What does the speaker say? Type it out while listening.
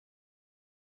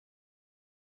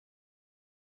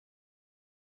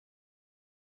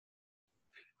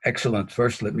Excellent.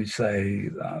 First, let me say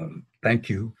thank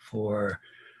you for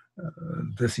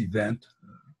this event.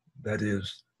 That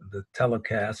is the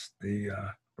telecast, the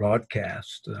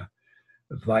broadcast, a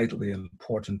vitally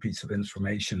important piece of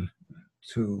information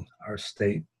to our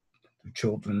state, to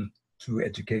children, to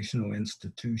educational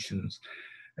institutions,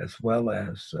 as well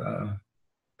as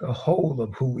the whole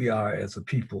of who we are as a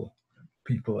people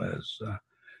as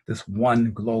this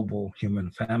one global human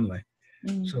family.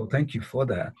 Mm. So thank you for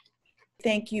that.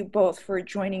 Thank you both for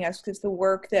joining us, because the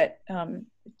work that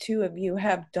two of you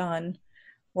have done,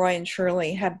 Roy and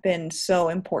Shirley, have been so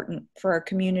important for our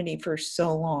community for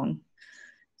so long.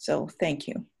 So thank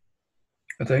you.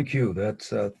 Thank you.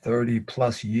 That's 30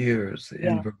 plus years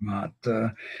in Yeah.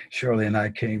 Vermont. Shirley and I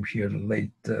came here in the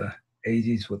late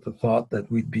 80s with the thought that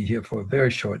we'd be here for a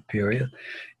very short period,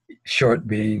 short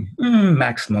being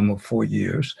maximum of 4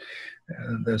 years.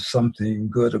 There's something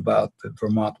good about the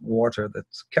Vermont water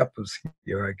that's kept us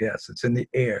here, I guess. It's in the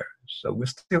air. So we're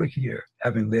still here,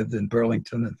 having lived in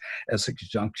Burlington and Essex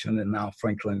Junction and now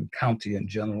Franklin County in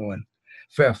general and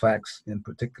Fairfax in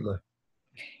particular.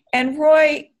 And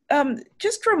Roy,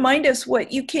 just remind us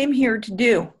what you came here to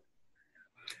do.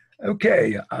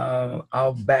 Okay,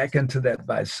 I'll back into that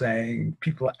by saying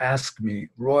people ask me,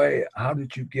 Roy, how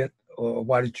did you get or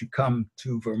why did you come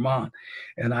to Vermont?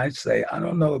 And I say, I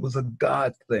don't know, it was a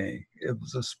God thing. It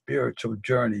was a spiritual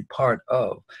journey, part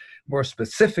of. More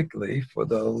specifically, for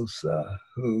those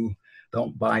who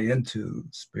don't buy into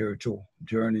spiritual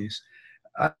journeys,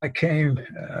 I came,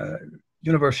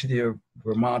 University of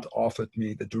Vermont offered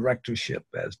me the directorship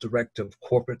as Director of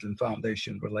Corporate and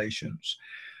Foundation Relations.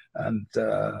 And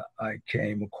I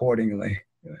came accordingly,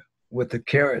 with the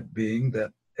carrot being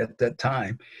that at that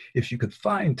time, if you could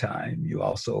find time, you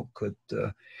also could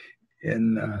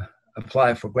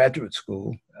apply for graduate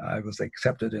school. I was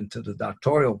accepted into the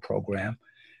doctoral program,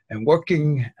 and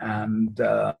working and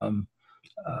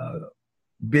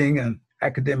being an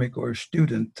academic or a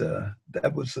student,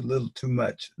 that was a little too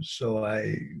much. So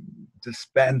I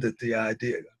disbanded the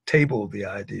idea, tabled the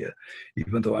idea,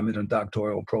 even though I'm in a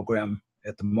doctoral program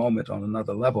at the moment on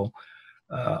another level.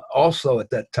 Also at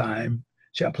that time,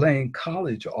 Champlain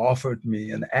College offered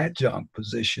me an adjunct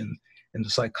position in the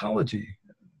psychology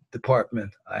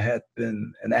department. I had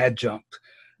been an adjunct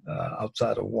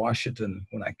outside of Washington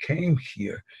when I came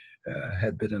here,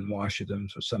 had been in Washington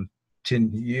for some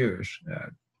 10 years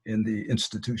in the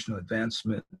institutional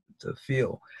advancement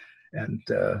field, and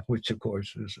which of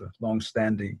course is a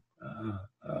longstanding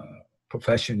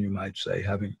profession, you might say,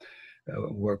 having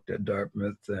worked at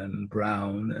Dartmouth and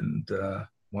Brown and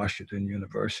Washington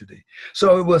University.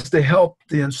 So it was to help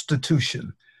the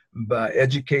institution by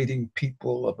educating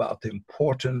people about the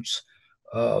importance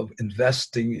of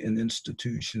investing in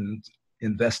institutions,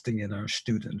 investing in our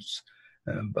students,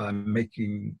 by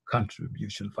making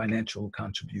financial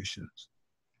contributions.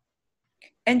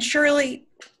 And Shirley,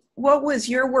 what was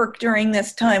your work during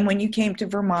this time when you came to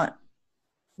Vermont?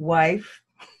 Wife.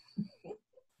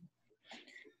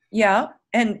 Yeah,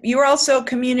 and you were also a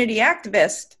community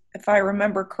activist, if I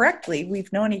remember correctly.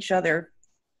 We've known each other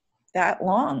that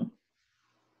long.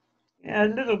 Yeah, a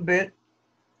little bit.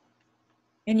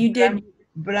 And you did.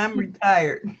 But I'm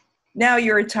retired. Now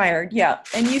you're retired, yeah.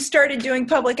 And you started doing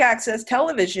public access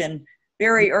television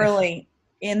very early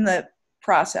in the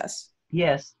process.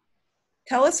 Yes.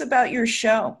 Tell us about your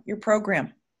show, your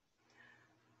program.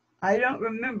 I don't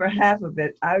remember half of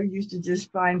it. I used to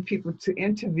just find people to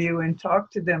interview and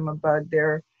talk to them about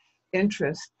their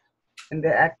interests and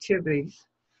their activities.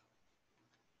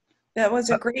 That was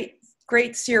a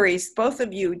great series. Both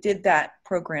of you did that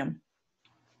program.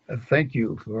 Thank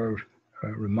you for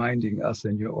reminding us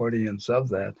and your audience of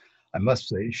that. I must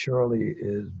say, Shirley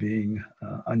is being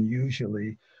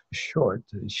unusually short.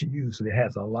 She usually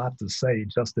has a lot to say,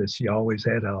 just as she always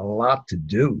had a lot to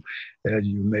do. As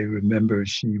you may remember,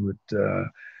 she would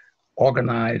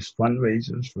organize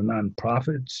fundraisers for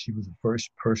nonprofits. She was the first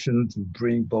person to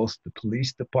bring both the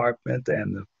police department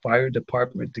and the fire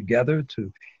department together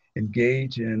to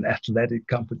engage in athletic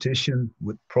competition,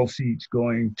 with proceeds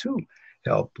going to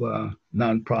help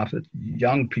nonprofit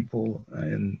young people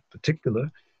in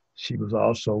particular. She was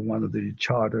also one of the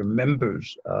charter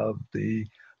members of the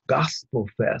Gospel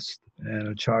Fest, and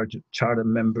a charter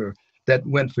member that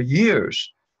went for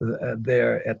years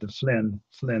there at the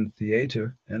Flynn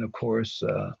Theater. And of course,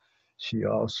 she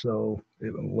also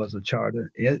is a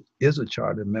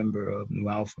charter member of New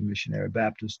Alpha Missionary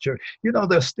Baptist Church. You know,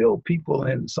 there's still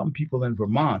some people in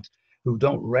Vermont who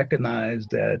don't recognize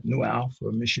that New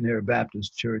Alpha Missionary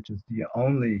Baptist Church is the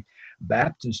only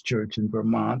Baptist church in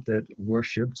Vermont that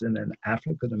worships in an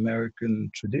African American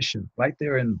tradition, right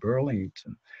there in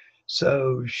Burlington.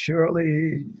 So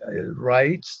Shirley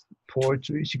writes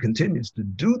poetry. She continues to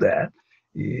do that.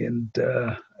 And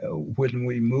when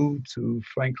we moved to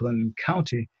Franklin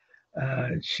County,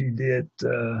 she did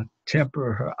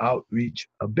temper her outreach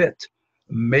a bit.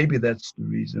 Maybe that's the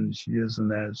reason she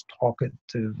isn't as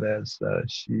talkative as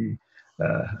she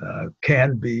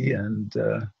can be. And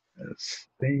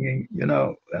singing,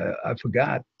 I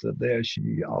forgot there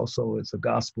she also is a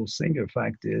gospel singer.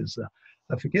 Fact is,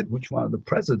 I forget which one of the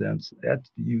presidents at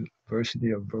the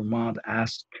University of Vermont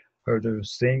asked her to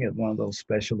sing at one of those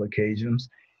special occasions.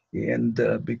 And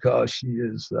because she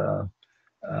is,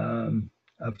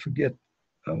 I forget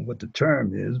what the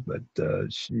term is, but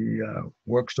she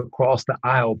works across the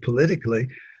aisle politically.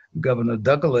 Governor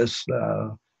Douglas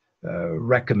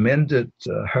recommended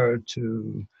her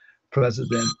to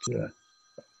President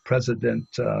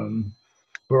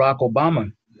Barack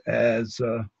Obama as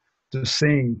to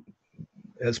sing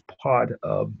as part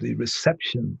of the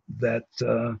reception that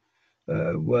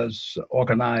was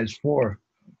organized for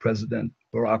President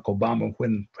Barack Obama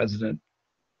when President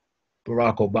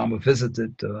Barack Obama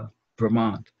visited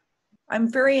Vermont.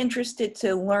 I'm very interested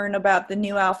to learn about the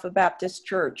New Alpha Baptist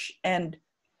Church and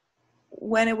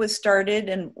when it was started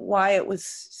and why it was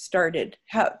started.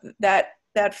 How that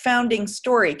founding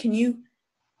story. Can you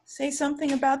say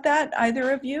something about that,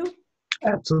 either of you?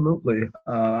 Absolutely.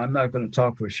 I'm not going to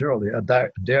talk for Shirley. I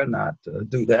dare not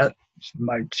do that. She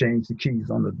might change the keys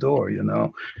on the door,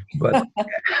 But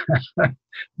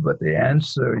but the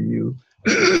answer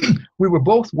we were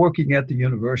both working at the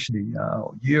university a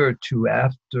year or two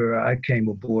after I came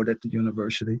aboard at the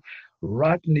university.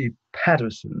 Rodney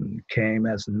Patterson came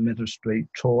as an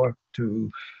administrator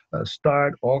to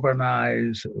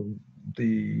organize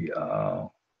the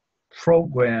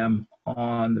program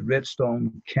on the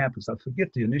Redstone campus. I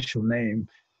forget the initial name,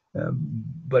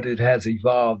 but it has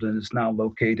evolved and is now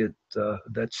located,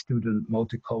 that student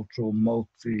multicultural,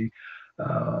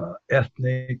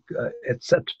 multi-ethnic,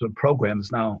 etc. program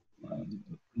is now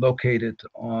located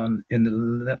in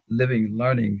the Living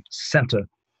Learning Center,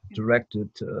 directed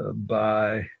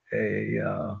by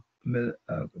a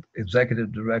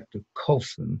executive director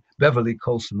Colson, Beverly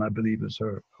Colson, I believe is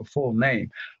her full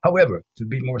name. However, to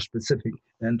be more specific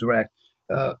and direct,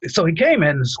 so he came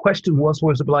and his question was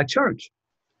a black church?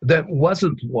 There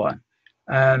wasn't one.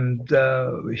 And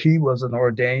he was an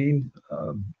ordained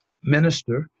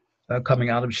minister coming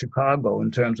out of Chicago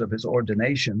in terms of his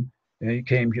ordination. And he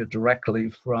came here directly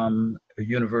from a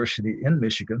university in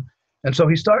Michigan. And so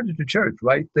he started the church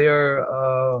right there.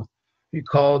 He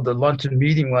called the luncheon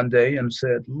meeting one day and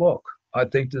said, look, I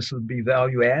think this would be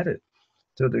value added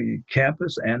to the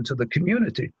campus and to the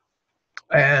community.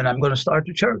 And I'm going to start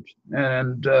the church.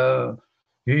 And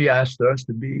he asked us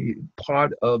to be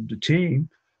part of the team,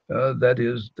 that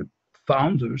is the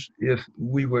founders, if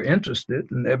we were interested.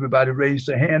 And everybody raised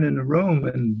their hand in the room.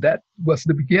 And that was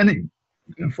the beginning.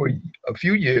 And for a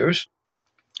few years,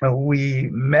 we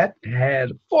met,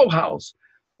 had a full house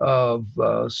of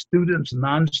students,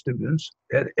 non-students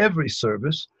at every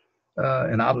service.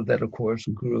 And out of that, of course,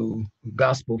 grew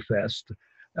Gospel Fest.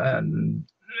 And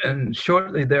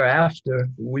shortly thereafter,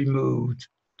 we moved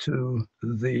to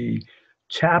the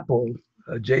chapel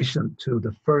adjacent to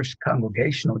the First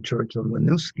Congregational Church on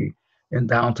Winooski in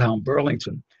downtown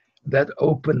Burlington. That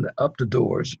opened up the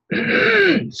doors,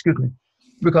 excuse me,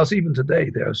 because even today,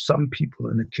 there are some people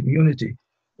in the community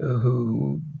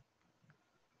who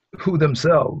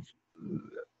themselves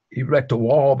erect a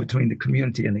wall between the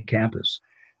community and the campus.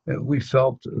 We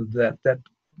felt that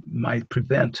might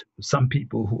prevent some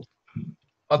people who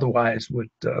otherwise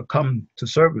would come to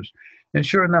service. And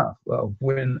sure enough,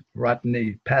 when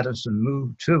Rodney Patterson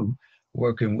moved to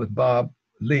working with Bob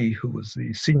Lee, who was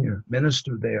the senior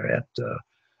minister there at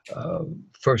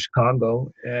First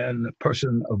Congo and a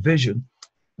person of vision,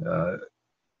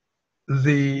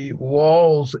 the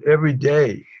walls every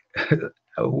day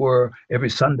every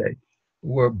Sunday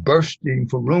were bursting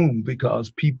for room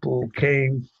because people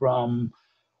came from,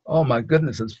 oh my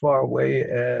goodness, as far away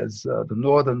as the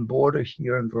northern border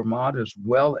here in Vermont, as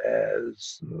well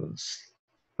as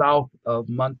south of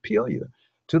Montpelier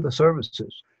to the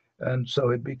services. And so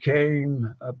it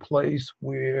became a place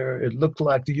where it looked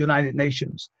like the United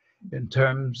Nations in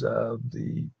terms of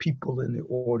the people in the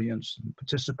audience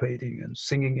participating and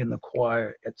singing in the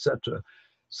choir, etc.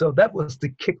 So that was the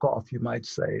kickoff, you might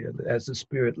say, as the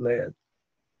Spirit led.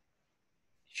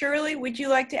 Shirley, would you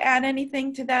like to add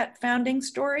anything to that founding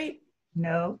story?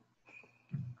 No.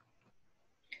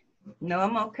 No,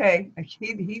 I'm okay.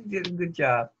 He did a good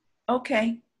job.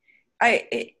 Okay.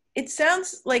 It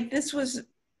sounds like this was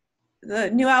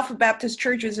the New Alpha Baptist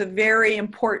Church is a very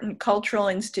important cultural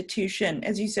institution.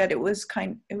 As you said, it was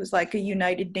like a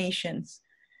United Nations,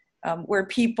 where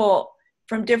people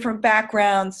from different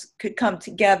backgrounds could come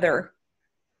together.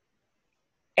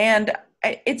 And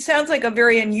it sounds like a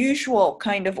very unusual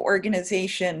kind of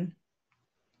organization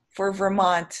for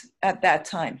Vermont at that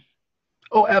time.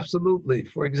 Oh, absolutely.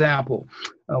 For example,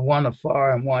 one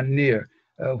afar and one near.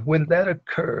 When that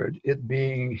occurred, it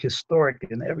being historic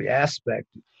in every aspect,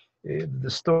 the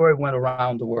story went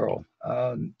around the world.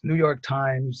 New York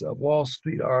Times, Wall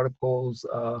Street articles,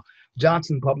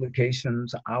 Johnson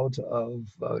Publications out of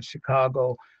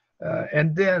Chicago.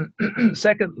 And then,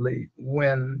 secondly,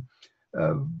 when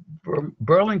uh,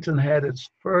 Burlington had its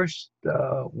first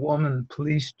woman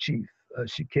police chief,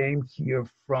 she came here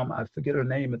from, I forget her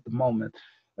name at the moment.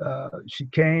 She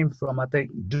came from, I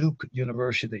think, Duke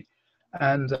University.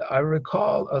 And I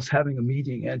recall us having a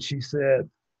meeting, and she said,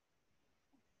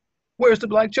 "Where's the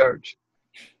Black church?"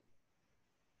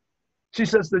 She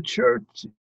says the church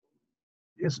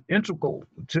is integral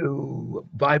to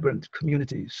vibrant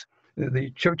communities.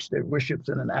 The church that worships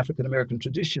in an African American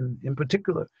tradition in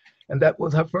particular. And that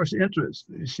was her first interest.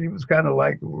 She was kind of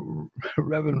like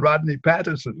Reverend Rodney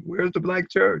Patterson. Where's the Black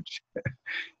church?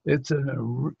 It's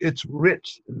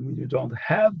rich, and you don't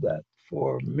have that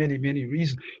for many, many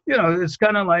reasons. You know, it's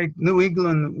kind of like New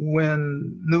England.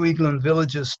 When New England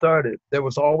villages started, there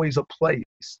was always a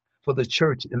place for the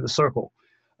church in the circle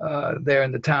there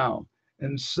in the town.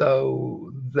 And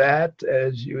so that,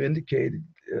 as you indicated,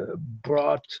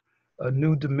 brought a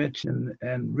new dimension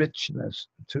and richness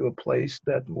to a place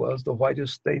that was the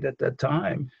whitest state at that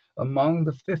time among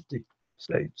the 50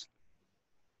 states.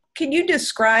 Can you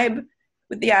describe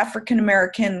what the African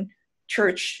American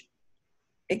church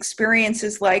experience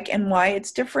is like and why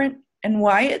it's different and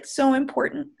why it's so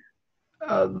important?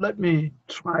 Let me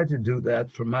try to do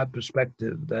that from my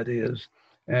perspective, that is,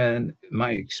 and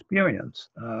my experience.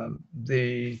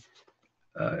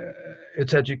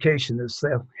 Its education is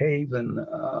safe haven.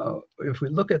 If we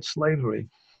look at slavery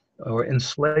or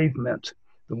enslavement,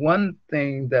 the one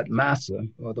thing that Massa,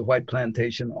 or the white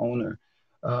plantation owner,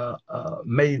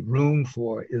 made room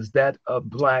for is that of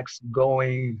blacks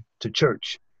going to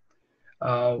church.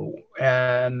 Uh,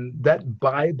 and that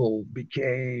Bible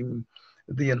became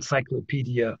the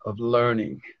encyclopedia of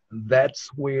learning. That's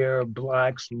where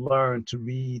blacks learn to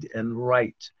read and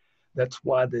write. That's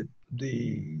why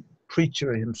the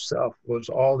preacher himself was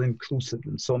all inclusive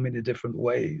in so many different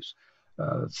ways,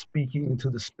 speaking to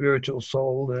the spiritual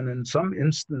soul, and in some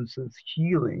instances,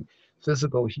 healing,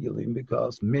 physical healing,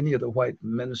 because many of the white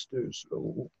ministers,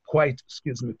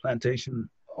 plantation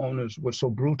owners were so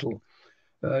brutal.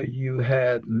 You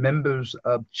had members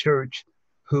of church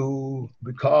who,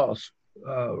 because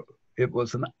it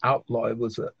was an outlaw, it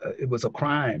was a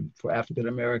crime for African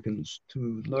Americans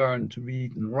to learn to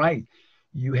read and write.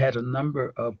 You had a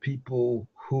number of people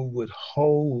who would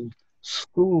hold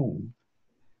school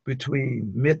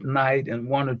between midnight and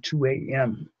 1 or 2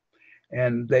 a.m.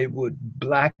 And they would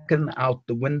blacken out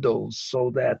the windows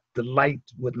so that the light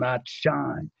would not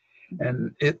shine.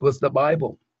 And it was the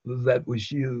Bible that was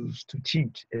used to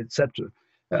teach, etc.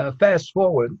 Fast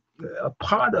forward, a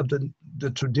part of the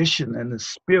tradition and the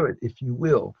spirit, if you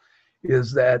will,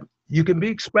 is that you can be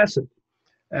expressive.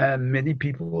 And many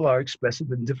people are expressive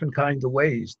in different kinds of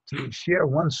ways. To share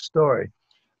one story,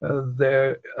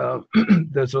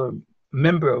 there's a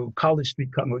member of College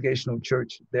Street Congregational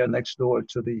Church there next door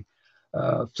to the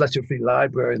Fletcher Free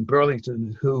Library in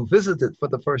Burlington, who visited for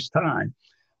the first time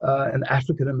an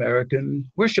African American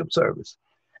worship service.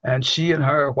 And she and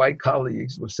her white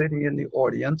colleagues were sitting in the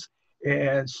audience,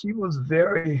 and she was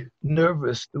very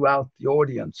nervous throughout the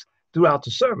audience, throughout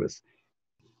the service.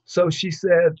 So she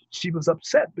said she was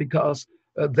upset because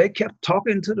they kept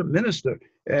talking to the minister.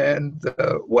 And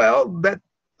that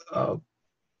uh,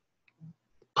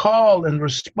 call and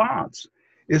response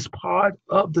is part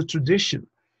of the tradition.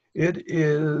 It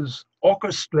is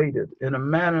orchestrated in a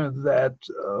manner that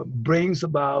brings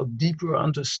about deeper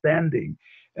understanding.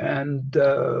 And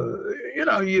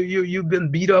you've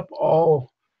been beat up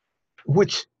all,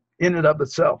 which in and of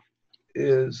itself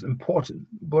is important.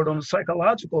 But on a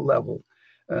psychological level,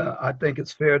 I think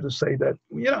it's fair to say that,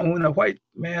 when a white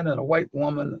man and a white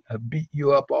woman have beat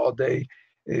you up all day,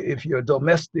 if you're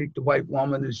domestic, the white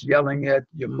woman is yelling at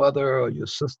your mother or your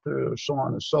sister or so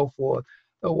on and so forth.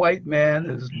 The white man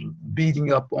is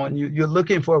beating up on you. You're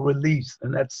looking for a release,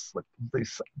 and that's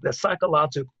the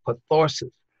psychological catharsis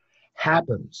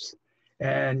happens,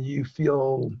 and you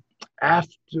feel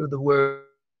after the word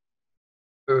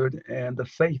and the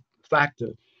faith factor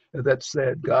that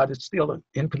said God is still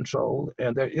in control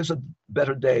and there is a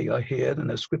better day ahead. And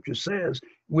as scripture says,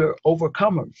 we're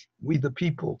overcomers, we the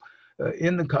people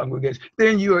in the congregation.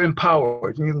 Then you're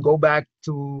empowered. You can go back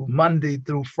to Monday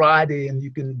through Friday and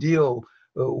you can deal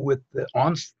with the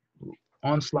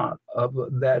onslaught of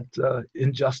that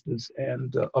injustice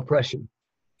and oppression.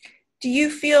 Do you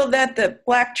feel that the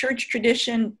Black church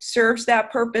tradition serves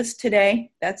that purpose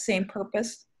today, that same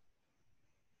purpose?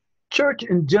 Church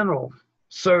in general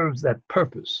serves that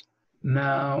purpose.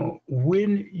 Now,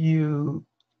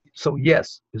 so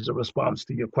yes, is a response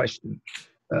to your question.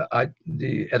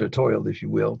 The editorial, if you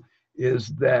will, is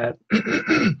that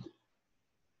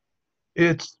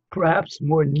it's perhaps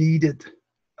more needed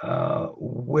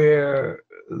where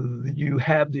you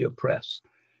have the oppressed.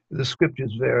 The scripture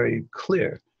is very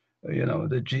clear,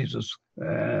 that Jesus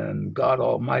and God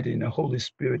Almighty and the Holy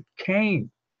Spirit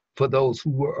came for those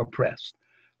who were oppressed.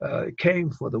 It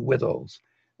came for the widows.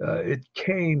 It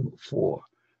came for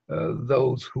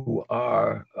those who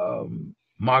are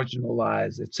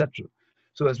marginalized, etc.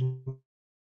 So as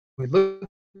we look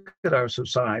at our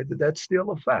society, that's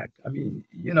still a fact. I mean,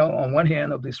 on one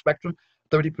hand of the spectrum,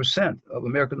 30% of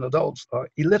American adults are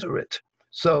illiterate.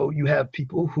 So you have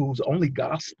people whose only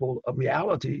gospel of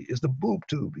reality is the boob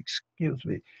tube, excuse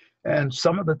me. And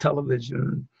some of the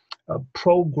television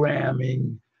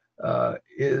programming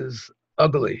is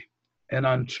ugly and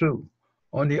untrue.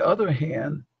 On the other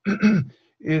hand,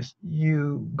 if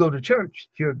you go to church,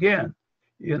 here again,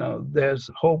 there's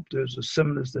hope, there's a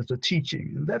semblance, there's a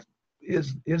teaching. And that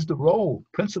is the role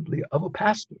principally of a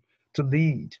pastor, to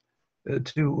lead,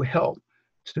 to help,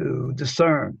 to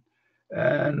discern.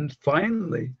 And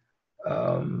finally,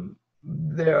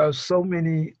 there are so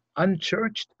many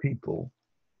unchurched people,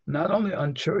 not only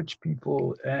unchurched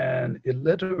people and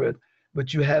illiterate,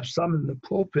 but you have some in the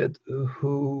pulpit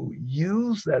who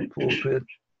use that pulpit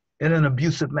in an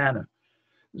abusive manner.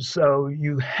 So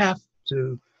you have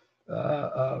to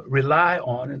rely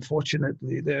on, and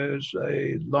fortunately, there's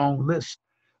a long list,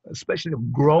 especially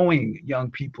of growing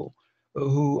young people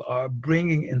who are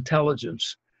bringing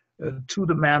intelligence to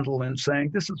the mantle and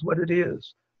saying, this is what it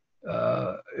is.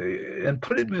 And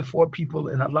put it before people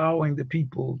and allowing the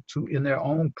people to, in their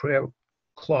own prayer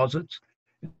closets,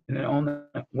 in their own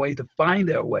way, to find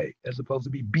their way, as opposed to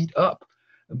be beat up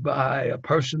by a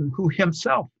person who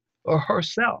himself or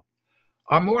herself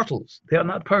are mortals. They're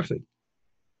not perfect.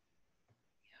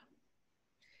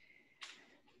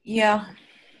 Yeah.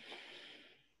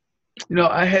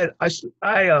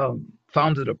 I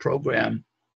founded a program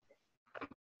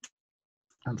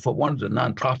for one of the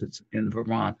nonprofits in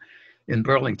Vermont, in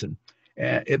Burlington.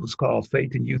 And it was called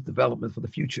Faith and Youth Development for the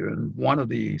Future. And one of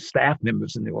the staff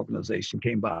members in the organization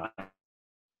came by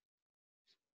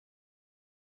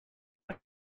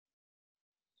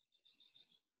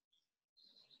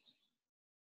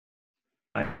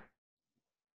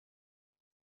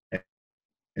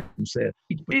and said,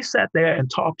 he sat there and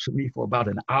talked to me for about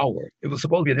an hour. It was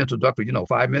supposed to be an introductory,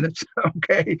 5 minutes,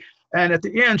 okay? And at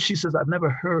the end, she says, I've never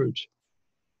heard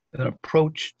an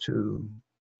approach to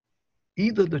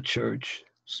either the church,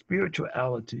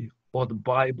 spirituality, or the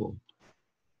Bible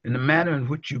in the manner in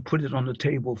which you put it on the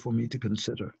table for me to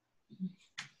consider.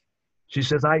 She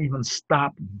says, I even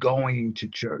stopped going to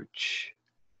church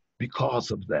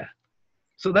because of that.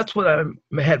 So that's what I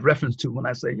had reference to when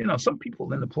I say, some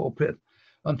people in the pulpit,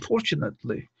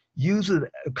 unfortunately, use it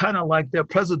kind of like their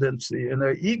presidency, and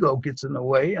their ego gets in the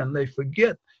way and they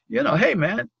forget, hey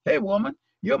man, hey woman,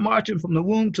 you're marching from the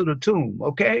womb to the tomb,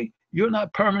 okay? You're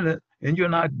not permanent and you're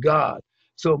not God.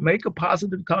 So make a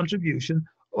positive contribution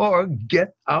or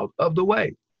get out of the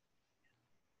way.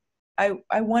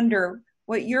 I wonder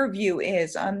what your view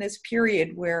is on this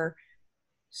period where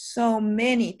so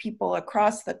many people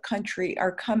across the country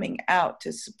are coming out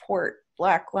to support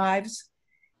Black lives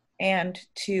and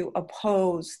to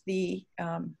oppose the,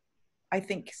 I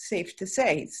think safe to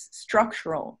say,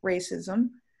 structural racism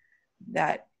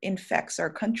that infects our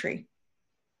country.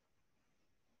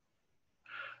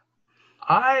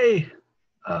 I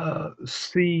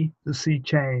see the sea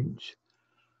change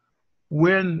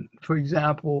when, for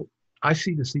example, I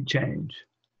see the sea change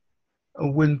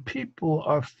when people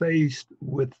are faced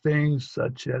with things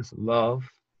such as love,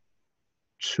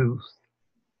 truth,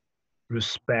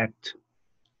 respect,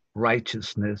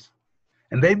 righteousness,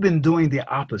 and they've been doing the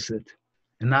opposite,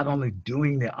 and not only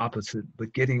doing the opposite,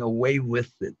 but getting away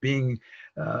with it, being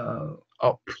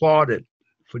applauded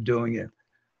for doing it.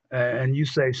 And you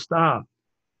say, stop.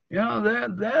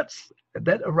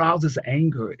 That arouses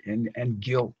anger and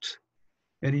guilt.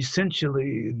 And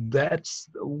essentially, that's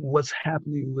what's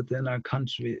happening within our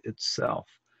country itself.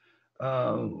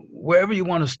 Wherever you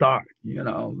want to start,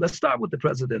 let's start with the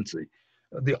presidency,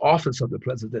 the office of the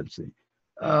presidency.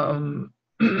 Um,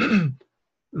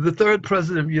 the third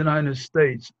president of the United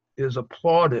States is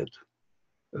applauded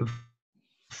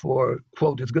for,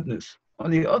 quote, his goodness. On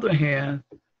the other hand,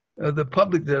 the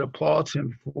public that applauds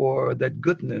him for that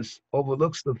goodness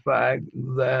overlooks the fact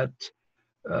that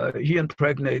he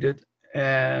impregnated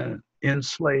an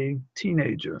enslaved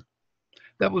teenager.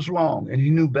 That was wrong, and he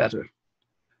knew better.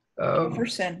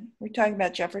 Jefferson. We're talking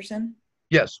about Jefferson?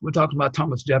 Yes, we're talking about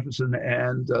Thomas Jefferson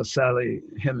and Sally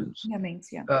Hemings. Hemings,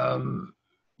 yeah.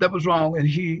 That was wrong, and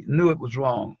he knew it was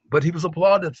wrong. But he was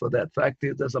applauded for that fact.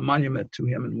 There's a monument to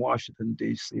him in Washington,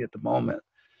 D.C. at the moment.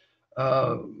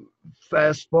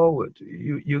 Fast forward,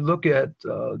 you look at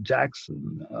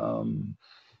Jackson,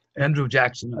 Andrew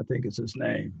Jackson, I think is his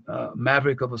name,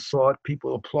 maverick of a sort.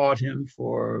 People applaud him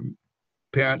for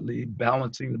apparently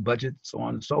balancing the budget, so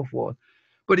on and so forth.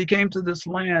 But he came to this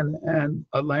land, and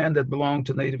a land that belonged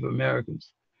to Native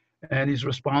Americans. And he's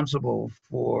responsible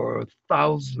for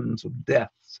thousands of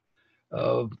deaths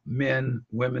of men,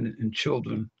 women, and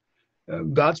children,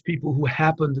 God's people who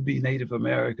happen to be Native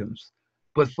Americans.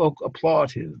 But folk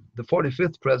applaud him. The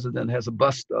 45th president has a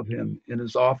bust of him in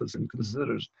his office and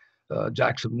considers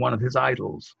Jackson one of his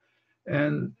idols.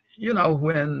 And,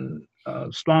 when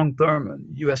Strom Thurmond,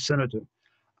 U.S. Senator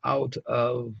out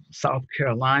of South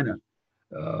Carolina,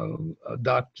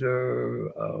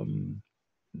 Dr.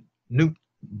 Newt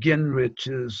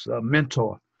Gingrich's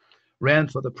mentor, ran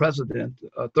for the president.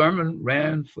 Thurmond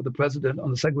ran for the president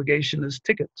on the segregationist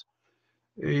ticket.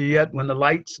 Yet when the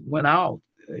lights went out,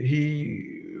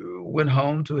 he went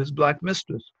home to his black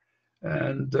mistress,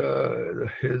 and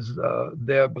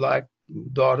their black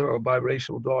daughter or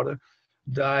biracial daughter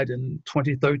died in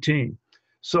 2013.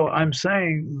 So I'm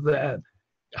saying that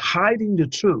hiding the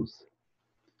truth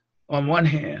on one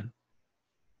hand,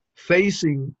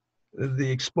 facing the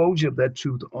exposure of that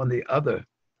truth on the other,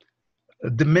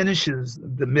 diminishes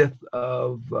the myth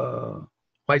of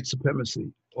white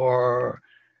supremacy, or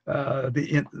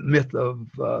the myth of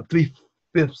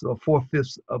 3/5 or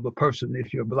 4/5 of a person.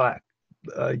 If you're black,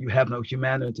 you have no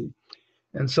humanity.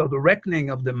 And so the reckoning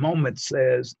of the moment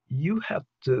says you have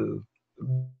to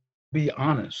be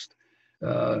honest.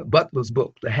 Butler's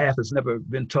book, The Half Has Never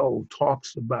Been Told,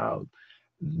 talks about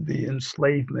the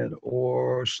enslavement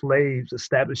or slaves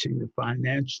establishing the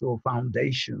financial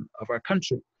foundation of our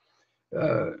country.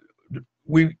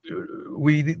 We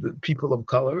the people of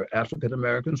color, African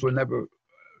Americans, we never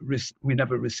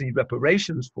received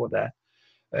reparations for that,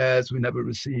 as we never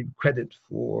received credit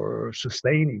for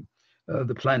sustaining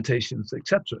the plantations,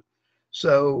 etc.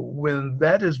 So when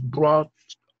that is brought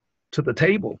to the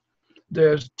table,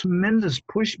 there's tremendous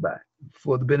pushback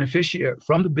from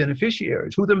the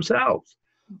beneficiaries, who themselves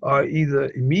are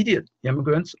either immediate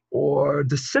immigrants or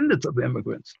descendants of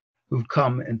immigrants who've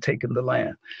come and taken the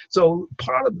land. So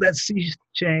part of that sea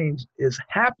change is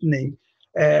happening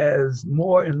as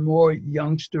more and more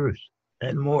youngsters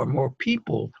and more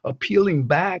people are peeling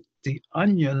back the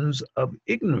onions of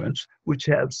ignorance, which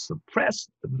have suppressed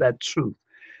that truth.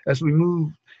 As we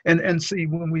move and see,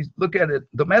 when we look at it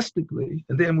domestically,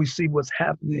 and then we see what's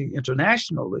happening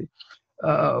internationally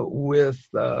with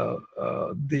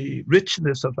the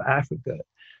richness of Africa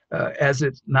as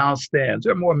it now stands.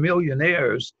 There are more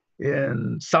millionaires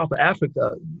in South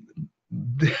Africa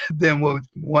than what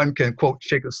one can, quote,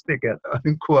 shake a stick at,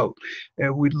 unquote.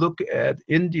 And we look at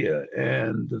India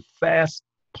and the fast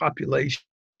population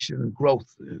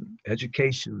growth in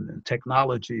education and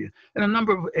technology, and a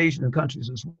number of Asian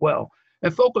countries as well.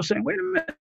 And folks are saying, wait a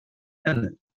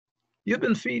minute, you've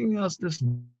been feeding us this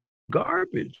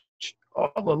garbage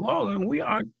all along, and we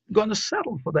aren't going to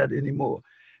settle for that anymore.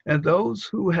 And those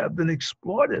who have been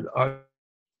exploited are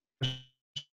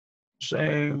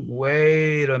saying,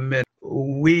 wait a minute,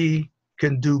 we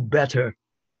can do better,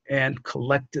 and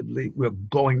collectively we're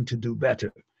going to do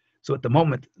better. So at the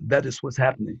moment, that is what's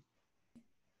happening.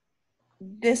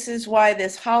 This is why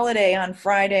this holiday on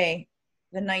Friday,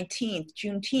 the 19th,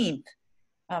 Juneteenth,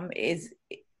 is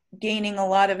gaining a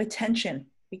lot of attention,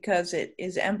 because it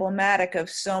is emblematic of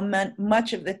so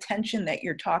much of the tension that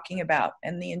you're talking about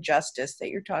and the injustice that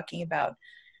you're talking about.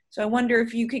 So I wonder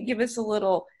if you could give us a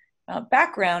little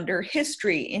background or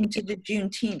history into the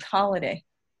Juneteenth holiday.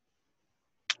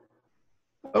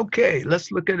 Okay,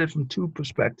 let's look at it from two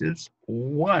perspectives.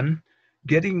 One,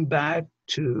 getting back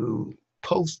to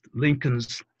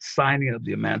post-Lincoln's signing of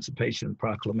the Emancipation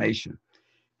Proclamation.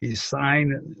 He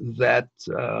signed that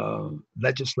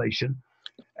legislation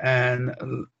and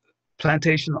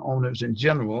plantation owners in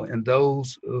general and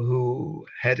those who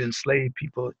had enslaved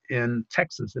people in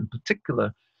Texas in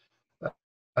particular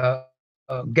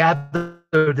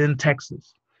gathered in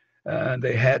Texas.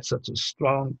 They had such a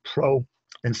strong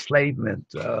pro-enslavement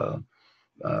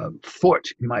fort,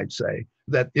 you might say,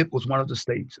 that it was one of the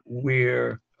states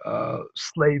where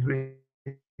slavery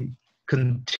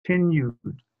continued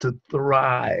to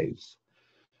thrive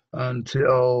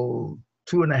until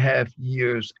 2.5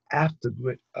 years after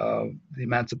the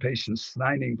Emancipation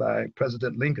signing by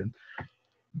President Lincoln.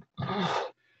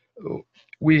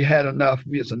 We had enough,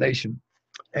 we as a nation,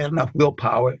 had enough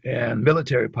willpower and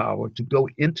military power to go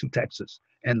into Texas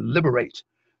and liberate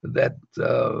that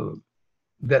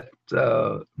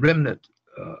remnant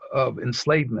of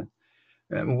enslavement.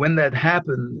 And when that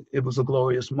happened, it was a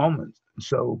glorious moment.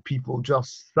 So people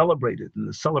just celebrated, and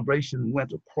the celebration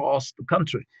went across the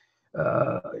country.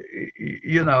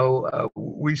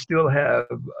 We still have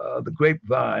the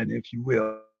grapevine, if you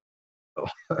will.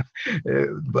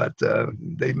 But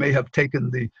they may have taken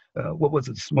the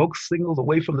smoke signals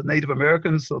away from the Native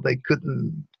Americans so they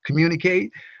couldn't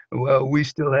communicate. Well, we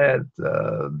still had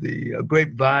the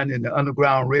grapevine and the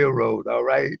Underground Railroad, all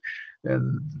right,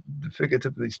 and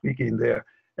figuratively speaking there.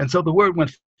 And so the word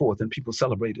went forth and people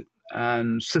celebrated.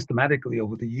 And systematically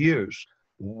over the years,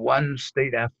 one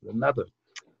state after another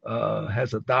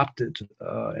has adopted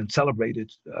and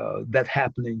celebrated that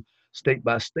happening state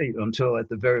by state until at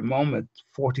the very moment,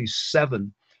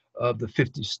 47 of the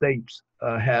 50 states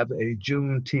have a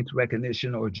Juneteenth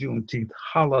recognition or Juneteenth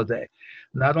holiday.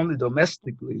 Not only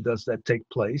domestically does that take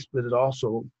place, but it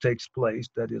also takes place,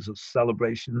 that is a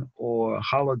celebration or a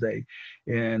holiday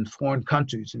in foreign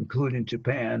countries, including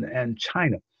Japan and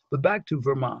China. But back to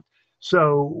Vermont.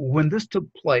 So when this took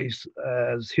place,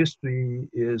 as history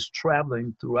is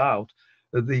traveling throughout,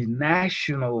 the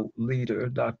national leader,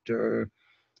 Dr.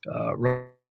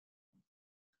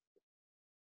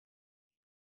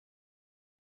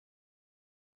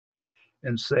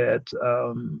 And said,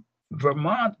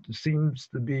 Vermont seems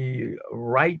to be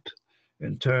ripe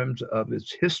in terms of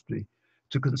its history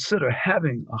to consider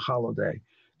having a holiday.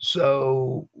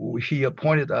 So he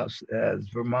appointed us as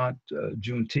Vermont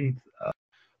Juneteenth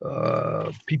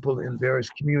people in various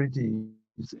communities,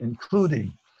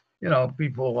 including,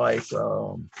 people like,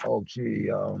 there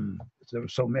were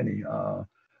so many.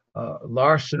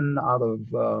 Larson out of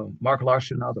Mark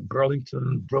Larson out of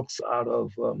Burlington, Brooks out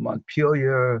of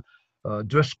Montpelier,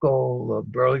 Driscoll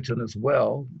of Burlington as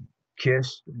well,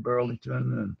 Kish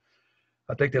Burlington, and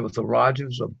I think there was the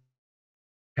Rogers of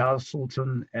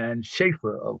Castleton and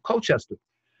Schaefer of Colchester.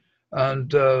 And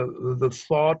the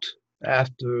thought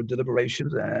after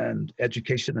deliberations and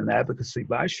education and advocacy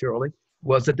by Shirley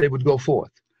was that they would go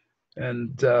forth.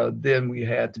 And then we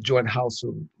had the Joint House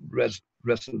of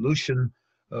Resolution.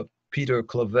 Peter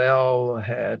Clavel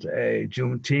had a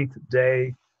Juneteenth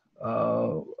day,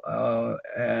 and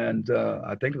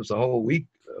I think it was a whole week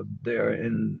there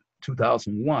in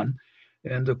 2001.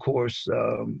 And of course,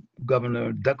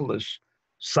 Governor Douglas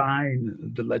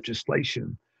signed the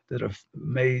legislation that have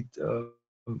made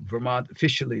Vermont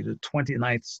officially the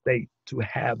 29th state to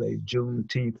have a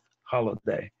Juneteenth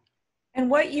holiday. And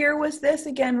what year was this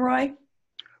again, Roy?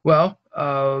 Well,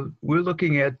 we're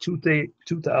looking at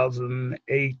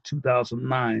 2008,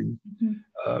 2009,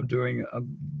 during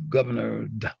Governor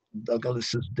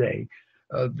Douglas's day.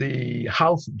 The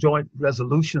House Joint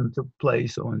Resolution took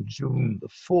place on June the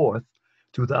 4th,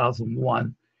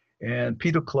 2001, and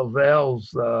Peter Clavel's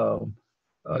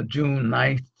June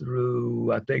 9th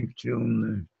through, I think,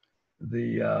 June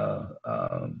the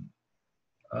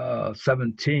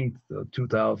 17th of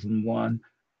 2001.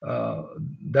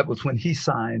 That was when he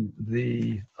signed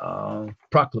the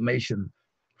proclamation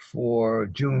for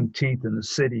Juneteenth in the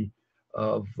city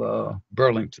of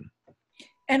Burlington.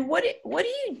 And what do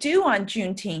you do on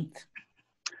Juneteenth?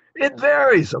 It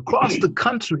varies across the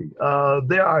country.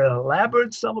 There are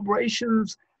elaborate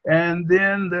celebrations, and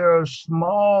then there are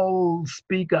small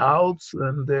speak outs,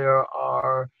 and there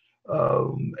are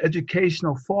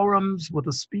educational forums with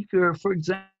a speaker. For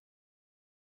example,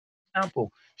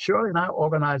 Shirley and I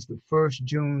organized the first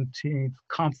Juneteenth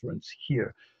conference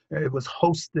here. It was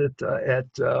hosted at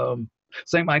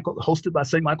St. Michael, hosted by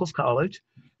St. Michael's College,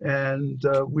 and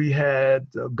we had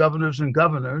governors and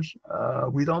governors.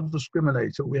 We don't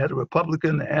discriminate, so we had a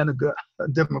Republican and a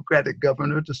Democratic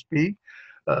governor to speak.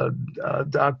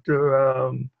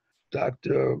 Dr.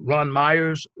 Ron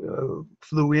Myers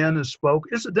flew in and spoke.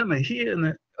 Incidentally, he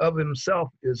in of himself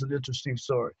is an interesting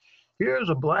story. Here's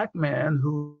a Black man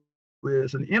who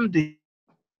is an MD,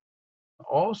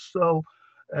 also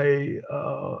a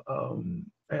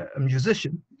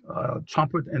musician,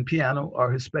 trumpet and piano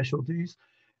are his specialties.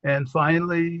 And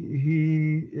finally,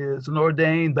 he is an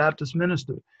ordained Baptist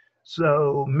minister.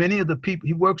 So many of the people,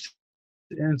 he works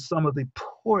in some of the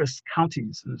poorest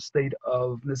counties in the state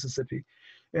of Mississippi.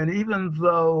 And even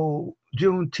though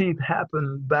Juneteenth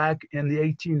happened back in the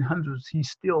 1800s, he's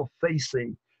still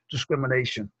facing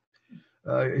discrimination.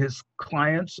 His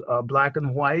clients are black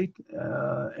and white,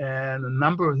 and a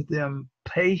number of them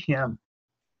pay him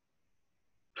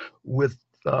with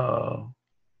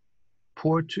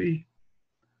poultry,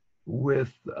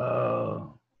 with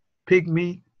pig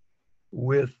meat,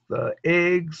 with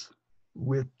eggs,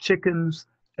 with chickens,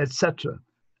 etc.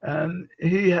 And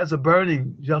he has a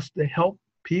burning just to help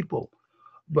people.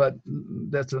 But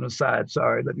that's an aside.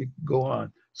 Sorry, let me go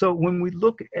on. So when we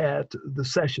look at the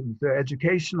sessions, they're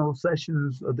educational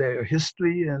sessions, they're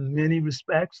history in many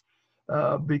respects,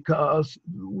 because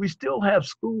we still have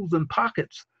schools and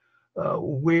pockets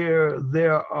where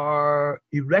there are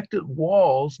erected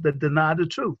walls that deny the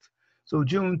truth. So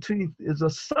Juneteenth is a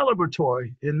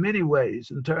celebratory in many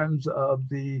ways in terms of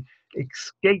the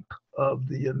escape of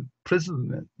the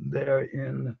imprisonment there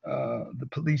in the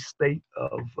police state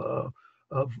of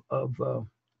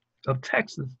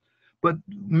Texas. But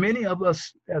many of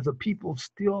us as a people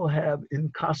still have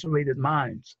incarcerated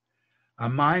minds. Our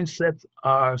mindsets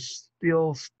are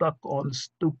still stuck on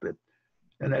stupid.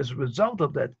 And as a result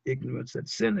of that ignorance, that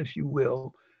sin, if you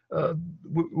will,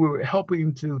 we're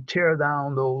helping to tear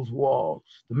down those walls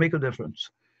to make a difference.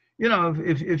 You know,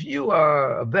 if you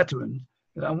are a veteran,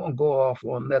 and I won't go off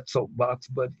on that soapbox,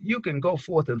 but you can go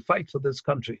forth and fight for this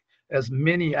country, as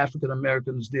many African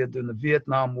Americans did during the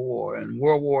Vietnam War and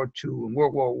World War II and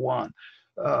World War One,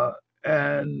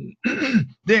 and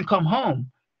then come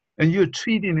home and you're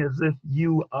treating as if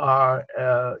you're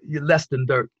less than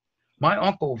dirt. My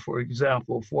uncle, for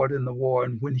example, fought in the war,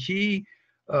 and when he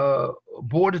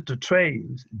boarded the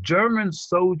trains, German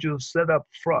soldiers set up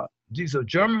front. These are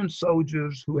German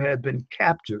soldiers who had been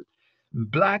captured.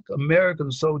 Black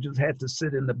American soldiers had to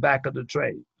sit in the back of the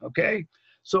train, okay?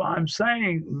 So I'm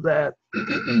saying that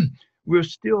we're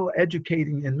still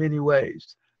educating in many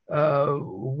ways.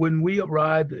 When we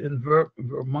arrived in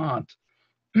Vermont,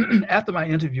 after my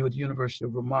interview at the University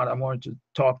of Vermont, I wanted to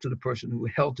talk to the person who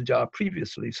held the job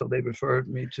previously. So they referred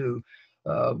me to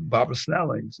Barbara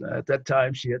Snellings. At that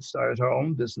time, she had started her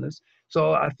own business.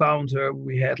 So I found her,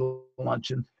 we had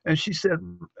luncheon, and she said,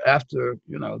 after,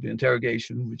 you know, the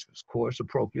interrogation, which was, of course,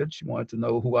 appropriate, she wanted to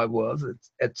know who I was,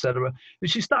 et cetera.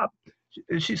 And she stopped.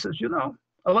 She says, you know,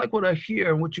 I like what I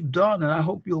hear and what you've done, and I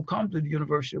hope you'll come to the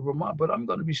University of Vermont, but I'm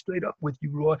going to be straight up with you,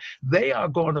 Roy. They are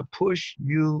going to push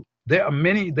you. There are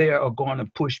many there are going to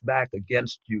push back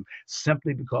against you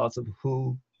simply because of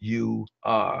who you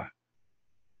are.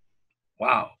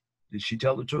 Wow, did she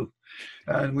tell the truth?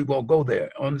 And we won't go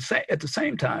there. At the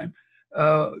same time,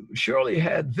 Shirley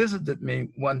had visited me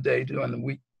one day during the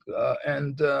week,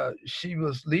 and she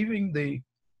was leaving the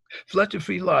Fletcher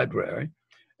Free Library,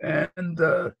 and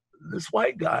this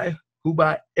white guy, who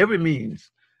by every means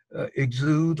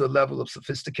exudes a level of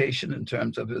sophistication in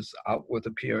terms of his outward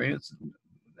appearance,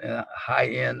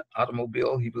 high-end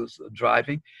automobile he was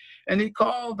driving, and he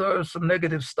called her some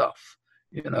negative stuff,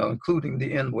 you know, including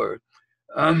the N-word.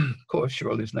 Of course,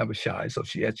 Shirley's never shy, so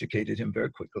she educated him very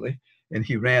quickly, and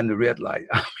he ran the red light.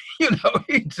 I mean, you know,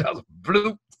 he just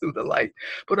blew through the light.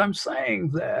 But I'm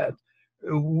saying that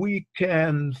we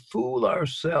can fool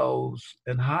ourselves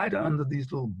and hide under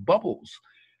these little bubbles.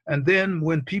 And then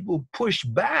when people push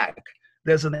back,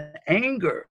 there's an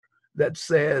anger that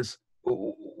says,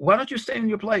 why don't you stay in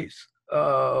your place?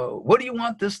 What do you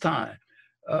want this time?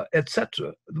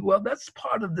 Etc. Well, that's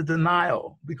part of the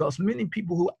denial, because many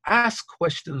people who ask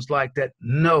questions like that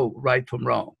know right from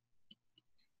wrong.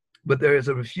 But there is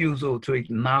a refusal to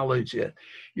acknowledge it.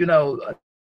 You know,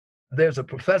 there's a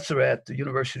professor at the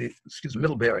University,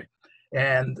 Middlebury,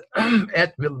 and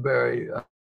at Middlebury,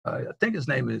 I think his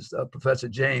name is Professor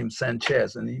James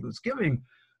Sanchez, and he was giving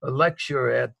a lecture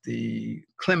at the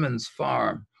Clemens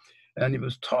Farm, and he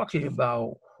was talking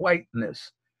about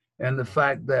whiteness and the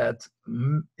fact that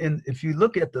if you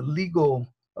look at the legal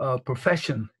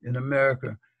profession in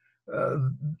America,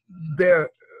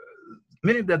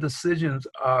 many of their decisions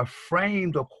are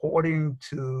framed according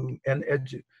to, and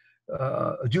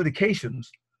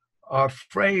adjudications are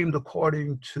framed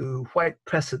according to white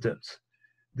precedents.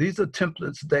 These are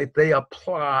templates that they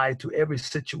apply to every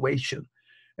situation.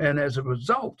 And as a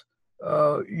result,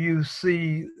 you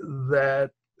see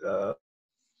that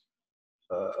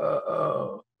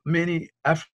many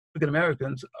African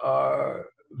Americans are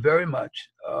very much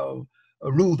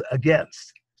ruled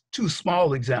against. Two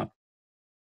small examples.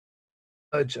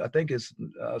 I think it's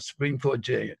Supreme Court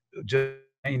Judge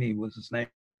Haney was his name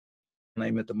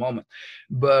at the moment,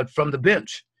 but from the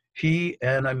bench, he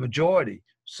and a majority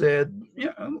said,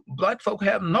 black folk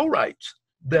have no rights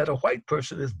that a white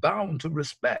person is bound to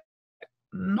respect.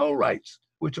 No rights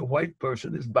which a white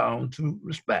person is bound to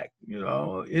respect.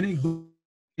 Any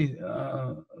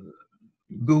uh,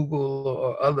 Google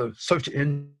or other search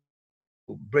engine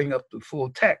will bring up the full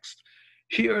text.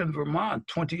 Here in Vermont,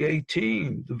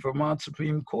 2018, the Vermont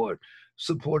Supreme Court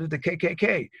supported the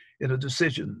KKK in a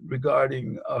decision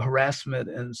regarding harassment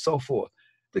and so forth.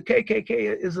 The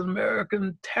KKK is an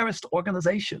American terrorist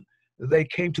organization. They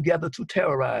came together to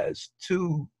terrorize,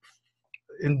 to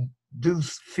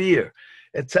induce fear,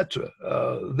 etc.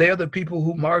 They're the people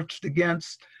who marched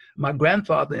against my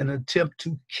grandfather in an attempt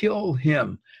to kill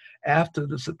him after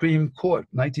the Supreme Court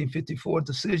 1954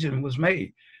 decision was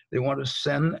made. They want to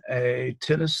send a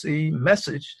Tennessee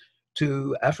message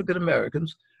to African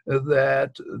Americans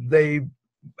that they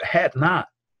had not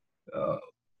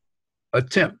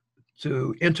attempt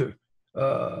to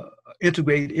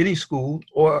integrate any school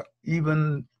or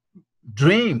even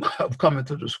dream of coming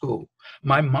to the school.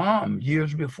 My mom,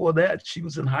 years before that, she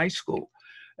was in high school,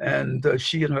 and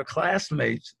she and her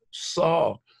classmates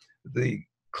saw the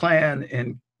Klan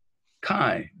in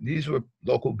kind. These were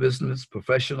local business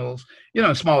professionals.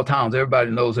 In small towns,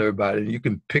 everybody knows everybody. You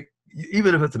can pick,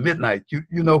 even if it's midnight, you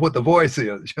know what the voice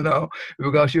is,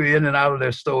 because you're in and out of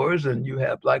their stores, and you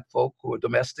have black folk who are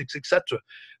domestics, etc.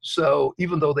 So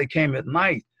even though they came at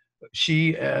night,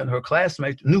 she and her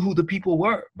classmates knew who the people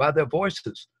were by their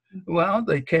voices. Well,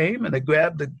 they came and they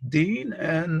grabbed the dean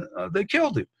and they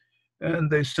killed him. And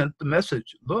they sent the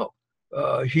message, look,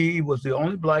 he was the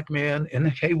only black man in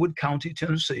Haywood County,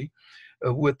 Tennessee,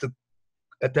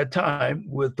 at that time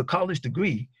with the college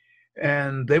degree.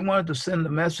 And they wanted to send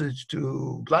the message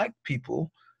to black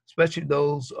people, especially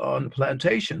those on the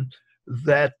plantation,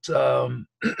 that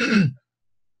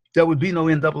there would be no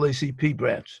NAACP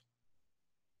branch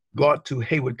brought to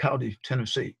Haywood County,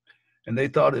 Tennessee. And they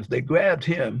thought if they grabbed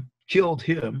him, killed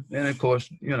him, and of course,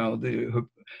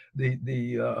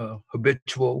 the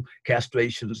habitual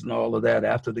castrations and all of that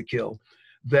after the kill,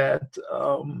 that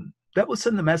would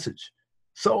send the message.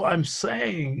 So I'm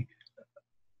saying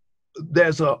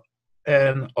there's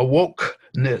an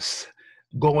awokeness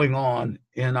going on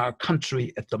in our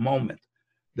country at the moment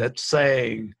that's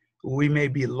saying we may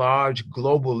be large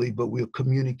globally, but we're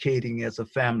communicating as a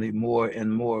family more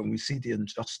and more. And we see the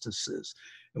injustices,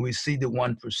 and we see the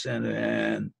 1%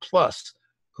 and plus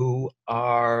who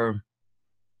are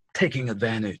taking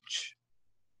advantage.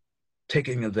 And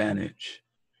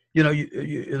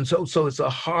so it's a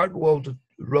hard road to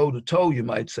toe, you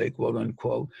might say, quote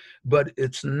unquote, but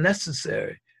it's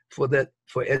necessary for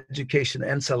education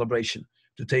and celebration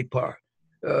to take part.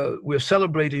 We're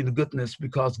celebrating the goodness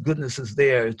because goodness is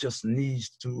there. It just needs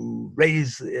to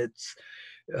raise its,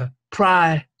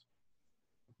 pry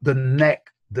the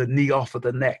knee off of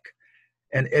the neck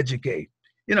and educate.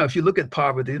 If you look at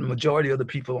poverty, the majority of the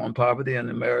people on poverty in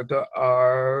America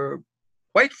are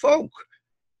white folk.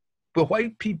 But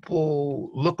white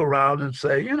people look around and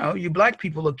say, you black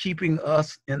people are keeping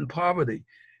us in poverty.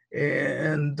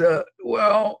 And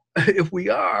well, if we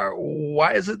are,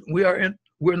 why is it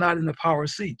we're not in the power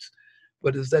seats?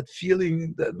 But is that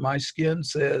feeling that my skin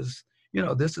says,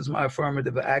 this is my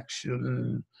affirmative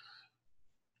action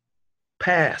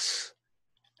pass.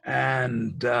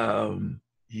 And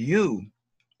you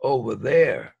over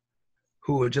there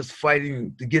who are just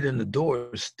fighting to get in the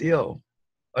door still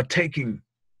are taking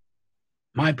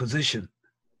my position.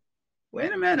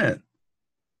 Wait a minute,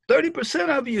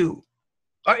 30% of you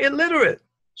are illiterate.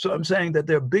 So I'm saying that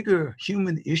there are bigger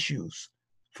human issues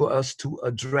for us to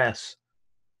address.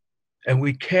 And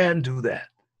we can do that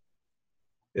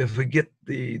if we get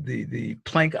the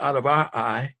plank out of our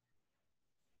eye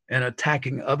and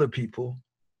attacking other people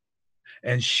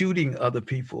and shooting other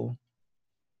people,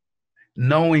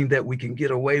 knowing that we can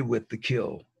get away with the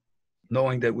kill,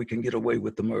 knowing that we can get away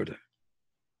with the murder.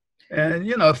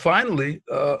 And, finally,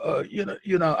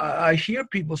 I hear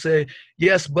people say,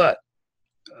 yes, but,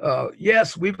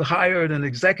 yes, we've hired an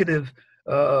executive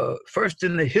first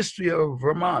in the history of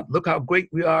Vermont. Look how great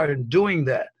we are in doing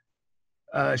that.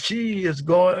 He is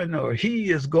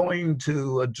going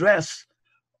to address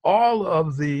all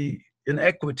of the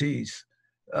inequities,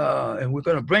 and we're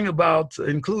going to bring about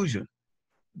inclusion.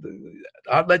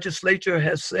 Our legislature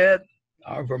has said,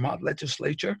 our Vermont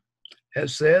legislature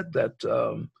has said that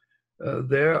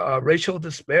there are racial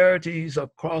disparities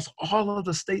across all of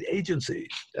the state agencies.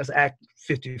 That's Act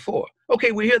 54.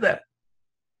 Okay, we hear that.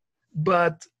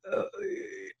 But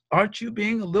aren't you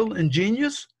being a little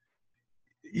ingenious?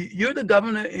 You're the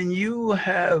governor and you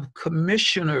have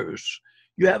commissioners.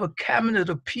 You have a cabinet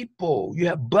of people. You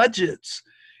have budgets.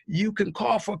 You can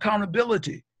call for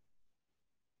accountability.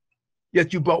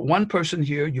 Yet you brought one person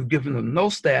here. You've given them no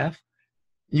staff.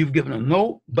 You've given them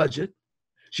no budget.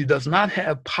 She does not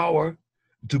have power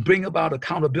to bring about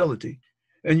accountability.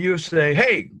 And you say,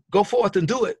 hey, go forth and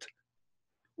do it.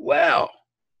 Well,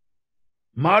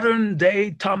 modern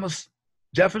day Thomas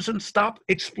Jefferson, stop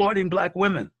exploiting Black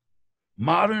women.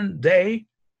 Modern day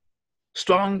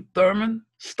Strom Thurmond,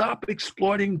 stop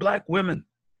exploiting Black women.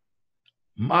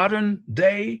 Modern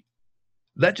day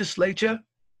legislature,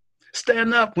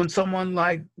 stand up when someone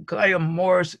like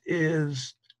Caremongers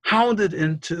is hounded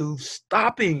into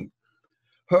stopping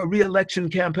her re-election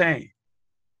campaign.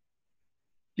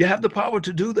 You have the power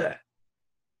to do that.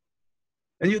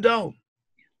 And you don't.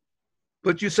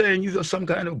 But you're saying you're some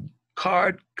kind of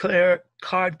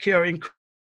card-carrying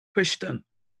Christian.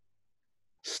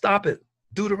 Stop it.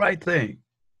 Do the right thing.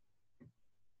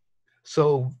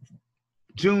 So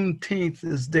Juneteenth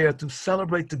is there to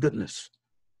celebrate the goodness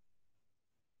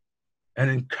and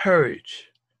encourage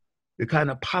the kind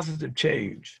of positive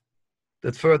change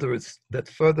that furthers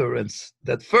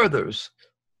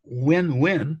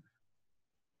win-win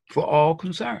for all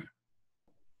concerned.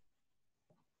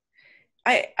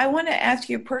 I want to ask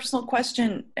you a personal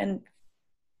question, and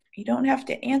you don't have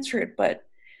to answer it, but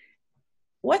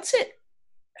what's it?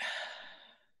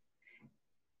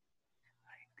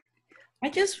 I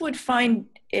just would find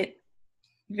it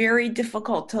very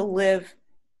difficult to live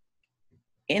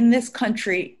in this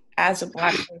country as a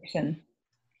Black person,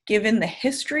 given the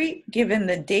history, given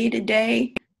the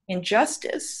day-to-day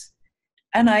injustice.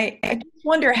 And I just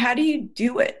wonder, how do you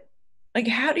do it? Like,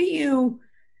 how do you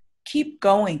keep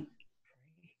going?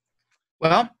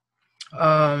 Well,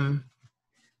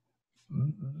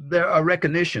 there are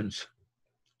recognitions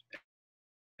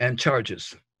and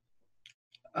charges.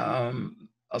 I'll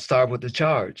start with the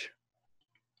charge.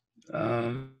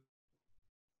 I'll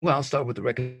start with the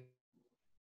recognition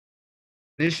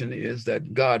is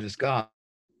that God is God.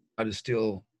 God is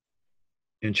still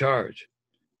in charge.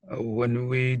 When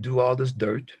we do all this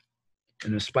dirt,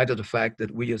 and in spite of the fact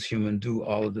that we as humans do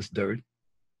all of this dirt,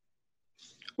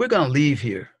 we're going to leave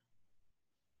here.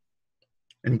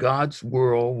 And God's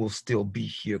world will still be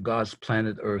here. God's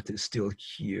planet Earth is still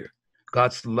here.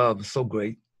 God's love is so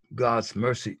great. God's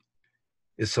mercy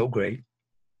is so great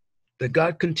that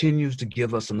God continues to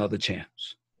give us another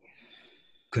chance.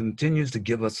 Continues to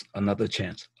give us another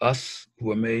chance. Us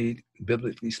who are made,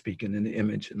 biblically speaking, in the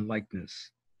image and likeness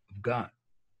of God.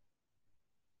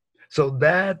 So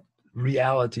that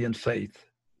reality and faith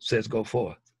says go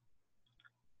forth.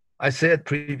 I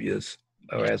said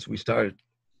as we started,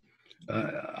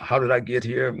 how did I get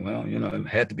here? Well, it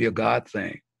had to be a God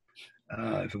thing.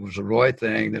 If it was a Roy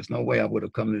thing, there's no way I would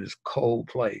have come to this cold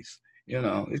place.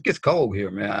 It gets cold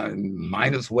here, man,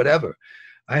 minus whatever.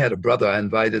 I had a brother I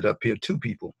invited up here, 2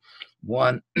 people.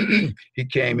 One, he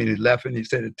came and he left and he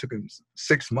said it took him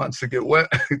 6 months to get wet,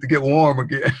 to get warm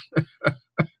again.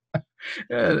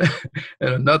 and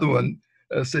another one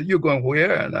said, you're going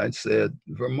where? And I said,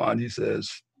 Vermont. He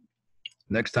says,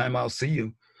 next time I'll see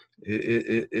you,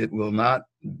 it will not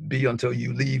be until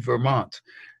you leave Vermont.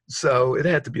 So it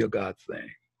had to be a God thing.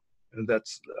 And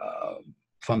that's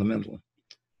fundamental.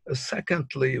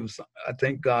 Secondly, I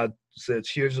think God said,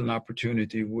 here's an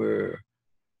opportunity where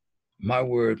my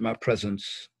word, my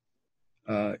presence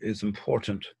is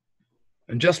important.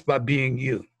 And just by being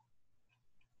you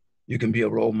can be a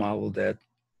role model that,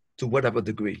 to whatever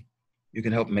degree, you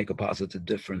can help make a positive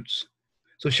difference.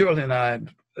 So Shirley and I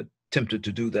attempted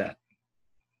to do that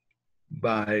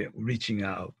by reaching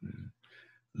out and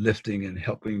lifting and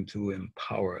helping to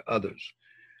empower others.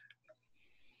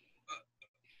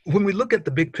 When we look at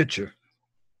the big picture,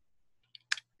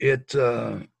 it's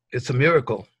a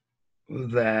miracle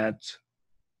that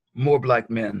more Black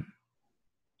men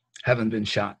haven't been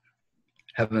shot,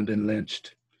 haven't been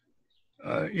lynched.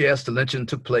 Yes, the lynching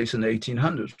took place in the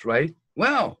 1800s, right?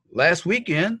 Well, last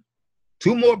weekend,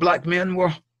 2 more Black men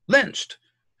were lynched.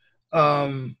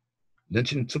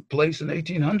 Lynching took place in the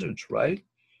 1800s, right?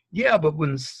 Yeah, but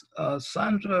when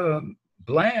Sandra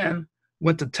Bland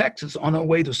went to Texas on her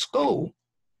way to school,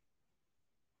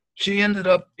 she ended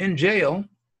up in jail.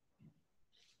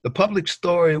 The public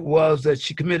story was that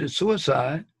she committed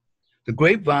suicide. The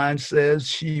grapevine says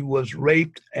she was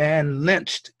raped and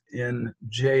lynched in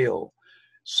jail.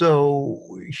 So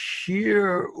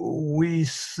here we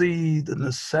see the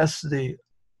necessity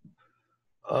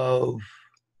of,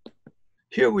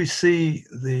 here we see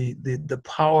the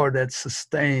power that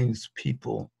sustains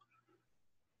people,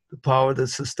 the power that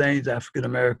sustains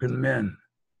African-American men.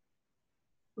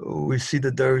 We see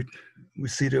the dirt, we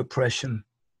see the oppression,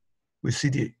 we see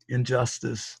the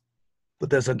injustice, but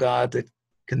there's a God that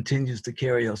continues to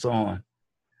carry us on.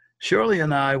 Shirley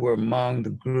and I were among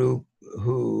the group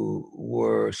who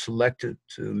were selected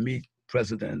to meet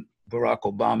President Barack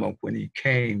Obama when he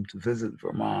came to visit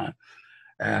Vermont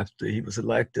after he was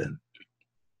elected.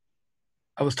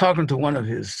 I was talking to one of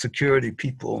his security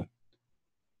people,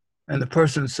 and the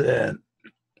person said,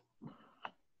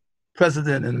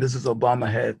 President and Mrs.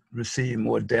 Obama had received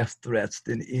more death threats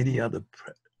than any other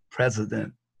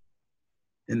president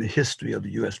in the history of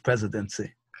the US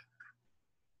presidency.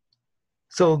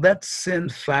 So that sin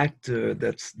factor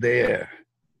that's there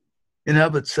in and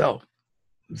of itself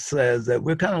says that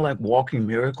we're kind of like walking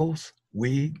miracles,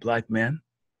 we Black men.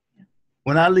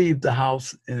 When I leave the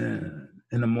house in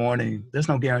the morning, there's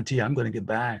no guarantee I'm going to get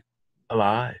back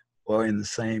alive or in the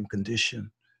same condition,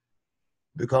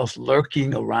 because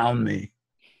lurking around me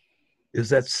is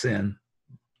that sin,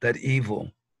 that evil,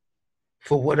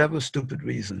 for whatever stupid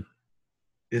reason,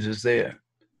 it is there.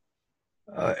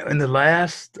 In the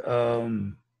last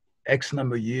X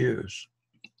number of years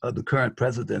of the current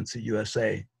presidency,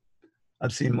 USA,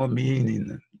 I've seen more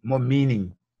meaningful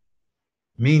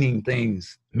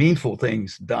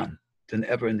things done than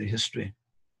ever in the history.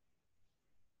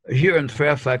 Here in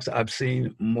Fairfax, I've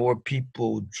seen more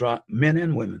people, men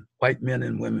and women, white men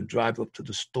and women, drive up to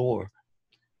the store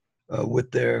with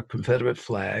their Confederate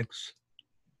flags,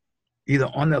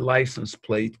 either on their license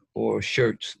plate or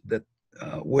shirts that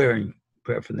wearing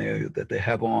paraphernalia that they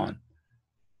have on.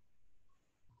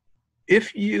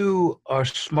 If you are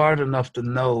smart enough to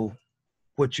know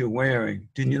what you're wearing,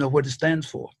 then you know what it stands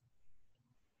for.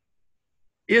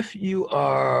 If you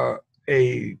are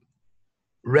a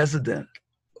resident,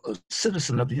 a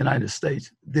citizen of the United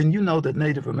States, then you know that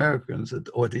Native Americans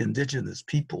or the indigenous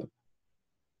people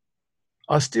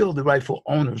are still the rightful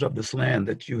owners of this land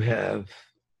that you have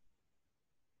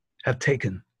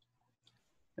taken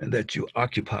and that you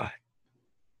occupy.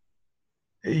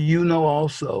 You know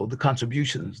also the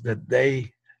contributions that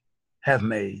they have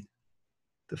made.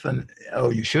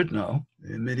 You should know.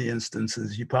 In many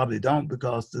instances, you probably don't,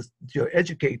 because your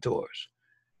educators,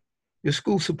 your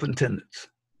school superintendents,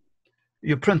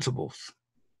 your principals,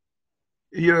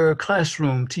 your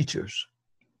classroom teachers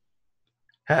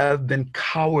have been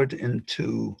cowered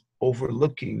into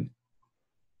overlooking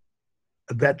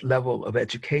that level of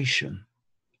education.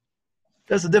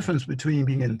 There's a difference between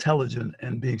being intelligent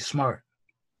and being smart.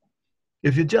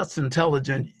 If you're just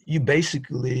intelligent, you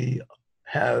basically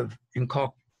have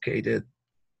inculcated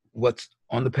what's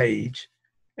on the page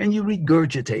and you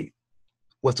regurgitate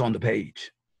what's on the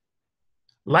page.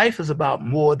 Life is about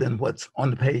more than what's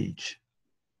on the page.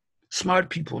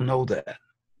 Smart people know that.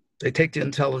 They take the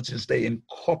intelligence, they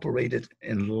incorporate it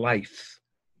in life,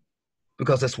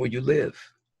 because that's where you live.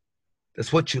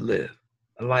 That's what you live,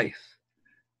 a life.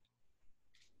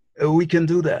 We can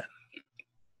do that.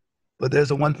 But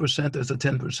there's a 1%, there's a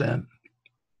 10%,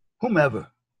 whomever,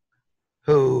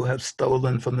 who have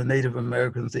stolen from the Native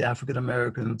Americans, the African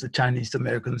Americans, the Chinese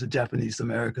Americans, the Japanese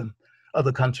Americans,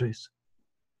 other countries,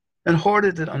 and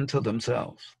hoarded it unto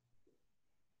themselves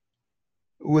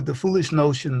with the foolish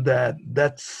notion that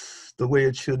that's the way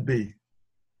it should be.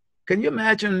 Can you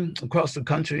imagine across the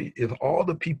country if all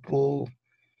the people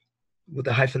with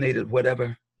the hyphenated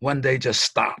whatever one day just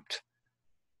stopped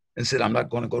and said, I'm not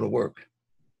going to go to work,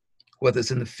 whether it's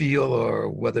in the field or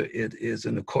whether it is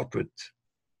in the corporate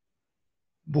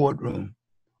boardroom?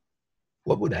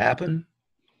 What would happen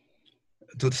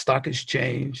to the stock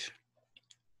exchange?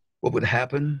 What would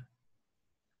happen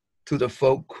to the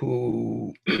folk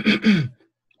who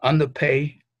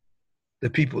underpay the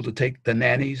people to take the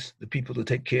nannies, the people to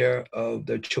take care of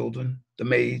their children, the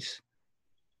maids,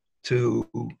 to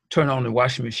turn on the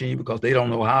washing machine because they don't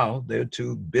know how? They're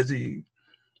too busy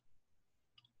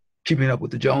keeping up with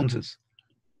the Joneses.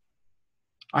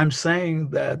 I'm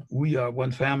saying that we are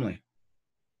one family.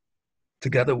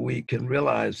 Together we can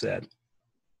realize that.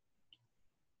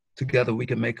 Together we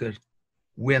can make a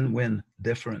win-win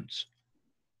difference.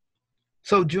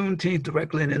 So Juneteenth,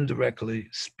 directly and indirectly,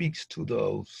 speaks to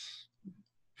those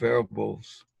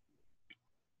variables.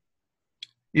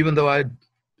 Even though I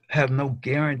have no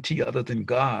guarantee other than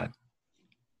God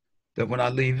that when I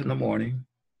leave in the morning,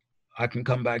 I can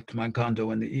come back to my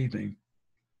condo in the evening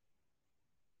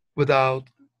without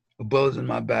a bullet in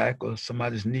my back or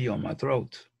somebody's knee on my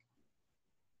throat.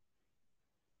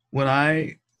 When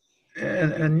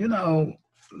and you know,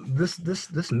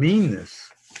 this meanness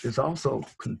is also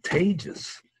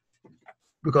contagious,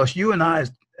 because you and I,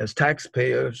 as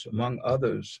taxpayers, among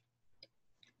others,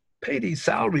 pay these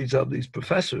salaries of these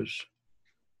professors.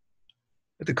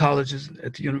 at the colleges,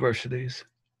 at the universities.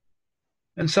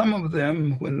 And some of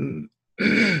them, when,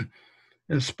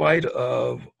 in spite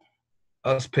of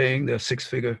us paying their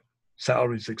six-figure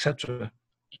salaries, etc.,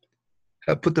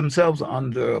 have put themselves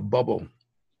under a bubble.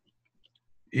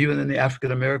 Even in the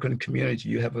African-American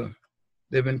community,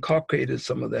 they've inculcated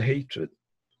some of the hatred,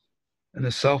 and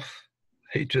the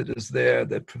self-hatred is there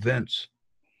that prevents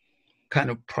kind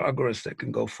of progress that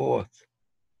can go forth.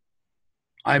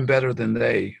 I'm better than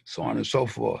they, so on and so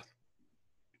forth.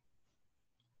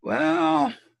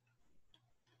 Well,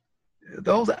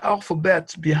 those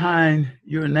alphabets behind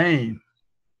your name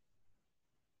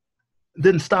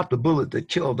didn't stop the bullet that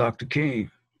killed Dr.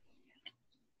 King.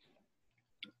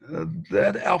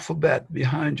 That alphabet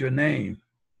behind your name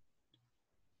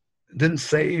didn't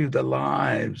save the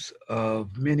lives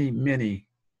of many, many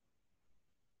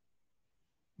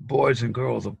boys and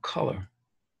girls of color.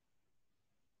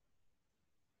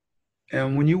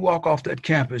 And when you walk off that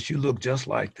campus, you look just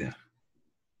like them.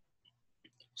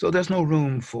 So there's no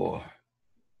room for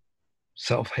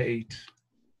self-hate.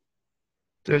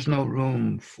 There's no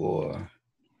room for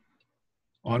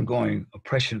ongoing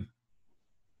oppression.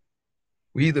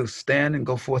 We either stand and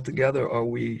go forth together, or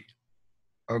we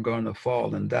are going to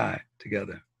fall and die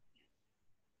together.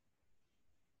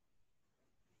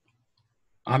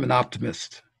 I'm an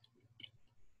optimist.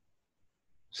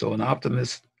 So an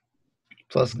optimist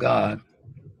plus God,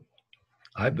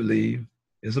 I believe,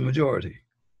 is a majority.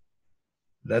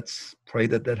 Let's pray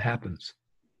that that happens.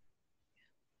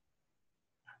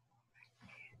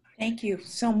 Thank you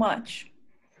so much.